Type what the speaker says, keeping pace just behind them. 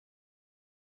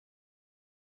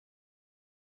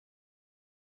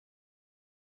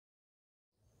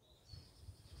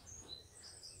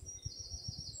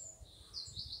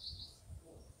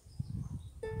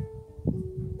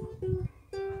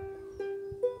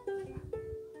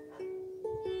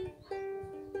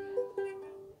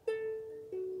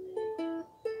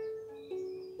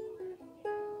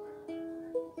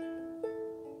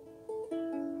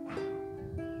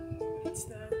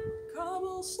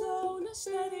cobblestone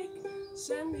aesthetic,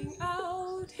 sending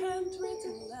out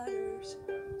handwritten letters,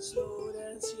 slow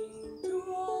dancing to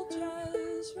all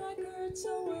jazz records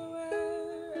somewhere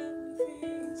where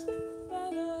everything's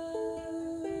better.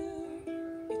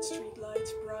 It's streetlights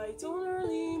bright on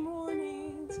early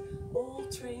mornings,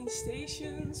 old train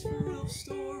stations full of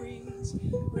stories,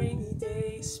 rainy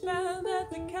days spent at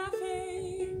the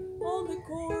cafe on the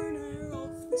corner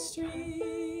of the street.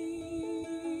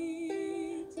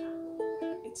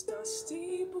 It's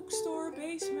dusty bookstore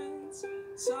basements,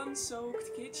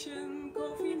 sun-soaked kitchen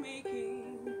coffee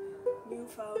making,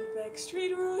 newfound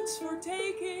backstreet routes for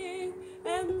taking,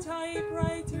 and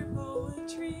typewriter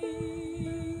poetry.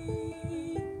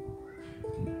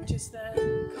 Just that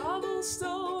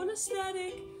cobblestone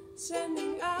aesthetic,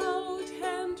 sending out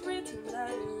handwritten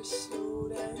letters, slow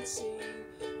dancing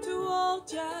to all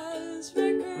jazz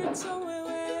records somewhere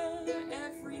where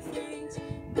everything's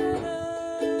better.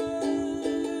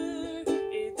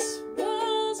 It's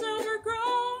walls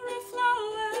overgrown with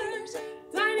flowers,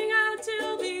 dining out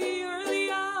till the early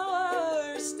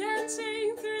hours,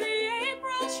 dancing through the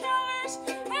April showers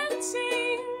and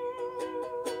sing.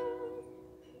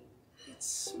 It's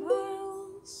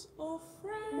smiles of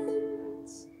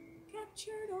friends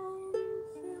captured on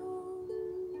film.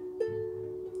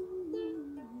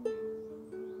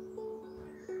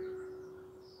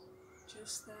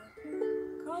 Just that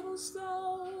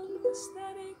cobblestone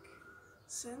aesthetic,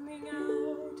 sending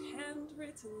out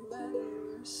handwritten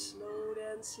letters, slow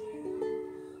dancing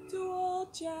to all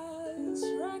jazz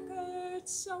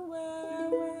records somewhere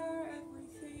where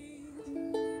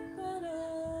everything's better.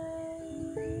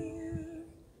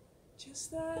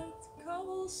 Just that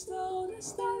cobblestone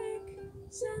aesthetic,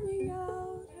 sending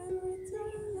out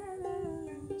handwritten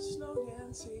letters, slow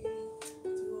dancing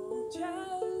to all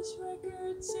jazz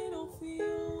records. It all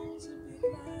feels a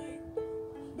bit like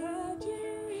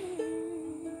magic.